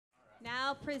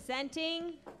Now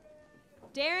presenting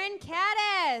Darren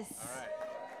Caddis. All right.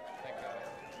 Thank you.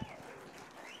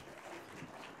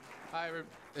 Hi,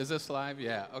 is this live?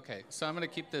 Yeah, okay. So I'm going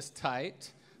to keep this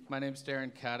tight. My name's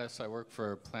Darren Caddis. I work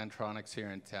for Plantronics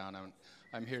here in town.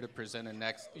 I'm here to present a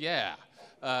NEXTie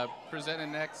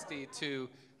to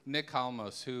Nick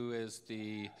Halmos, who is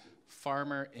the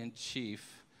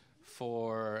farmer-in-chief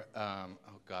for, oh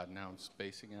God, now I'm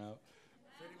spacing out.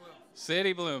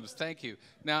 Cityblooms, thank you.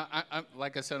 Now,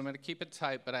 like I said, I'm going to keep it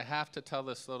tight, but I have to tell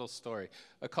this little story.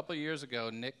 A couple years ago,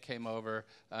 Nick came over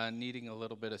needing a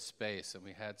little bit of space, and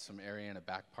we had some area in a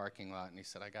back parking lot, and he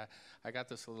said, I got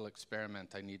this little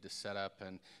experiment I need to set up,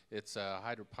 and it's a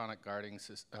hydroponic gardening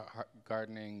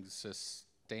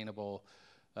sustainable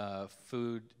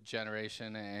food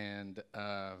generation, and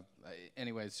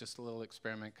anyways, just a little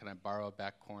experiment. Can I borrow a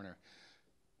back corner?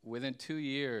 Within 2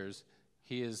 years,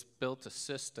 he has built a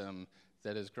system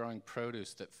that is growing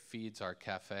produce that feeds our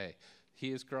cafe.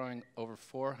 He is growing over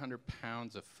 400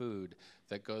 pounds of food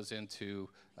that goes into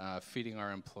feeding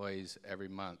our employees every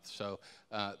month. So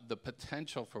the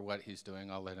potential for what he's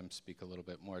doing, I'll let him speak a little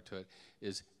bit more to it,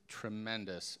 is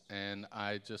tremendous. And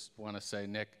I just want to say,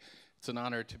 Nick, it's an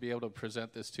honor to be able to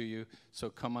present this to you. So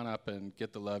come on up and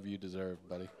get the love you deserve,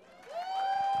 buddy.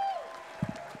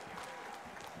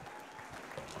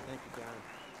 Thank you, Darren.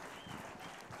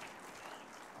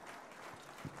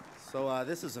 So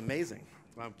this is amazing.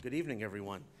 Good evening,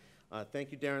 everyone.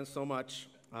 Thank you, Darren, so much.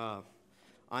 I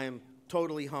am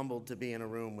totally humbled to be in a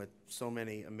room with so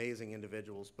many amazing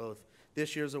individuals, both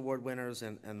this year's award winners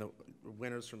and the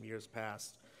winners from years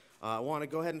past. I want to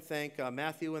go ahead and thank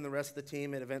Matthew and the rest of the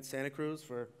team at Event Santa Cruz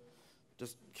for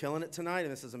just killing it tonight,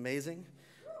 and this is amazing.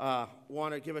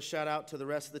 Want to give a shout out to the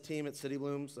rest of the team at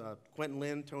Cityblooms, Quentin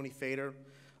Lynn, Tony Fader,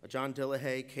 John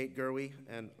Dillahay, Kate Gerwe,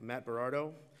 and Matt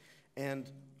Berardo, and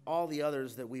all the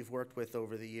others that we've worked with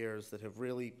over the years that have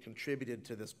really contributed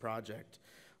to this project,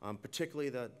 particularly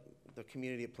the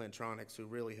community at Plantronics, who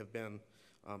really have been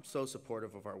so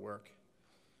supportive of our work.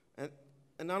 And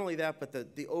not only that, but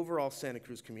the overall Santa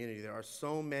Cruz community. There are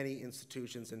so many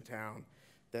institutions in town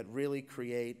that really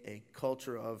create a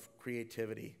culture of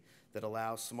creativity that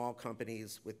allows small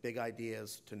companies with big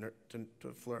ideas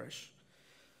to flourish.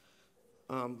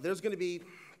 There's going to be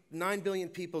 9 billion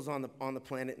people on the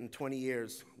planet in 20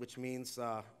 years, which means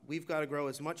we've got to grow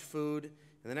as much food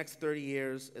in the next 30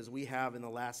 years as we have in the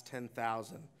last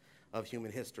 10,000 of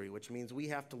human history, which means we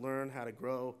have to learn how to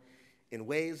grow in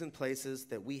ways and places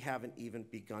that we haven't even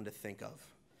begun to think of.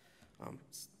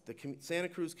 The Santa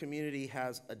Cruz community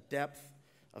has a depth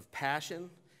of passion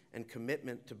and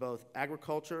commitment to both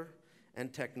agriculture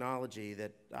and technology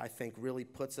that I think really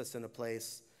puts us in a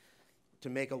place to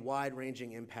make a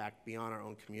wide-ranging impact beyond our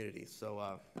own community.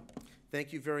 So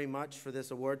thank you very much for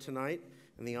this award tonight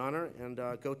and the honor, and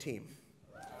go team.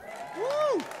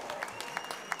 Woo!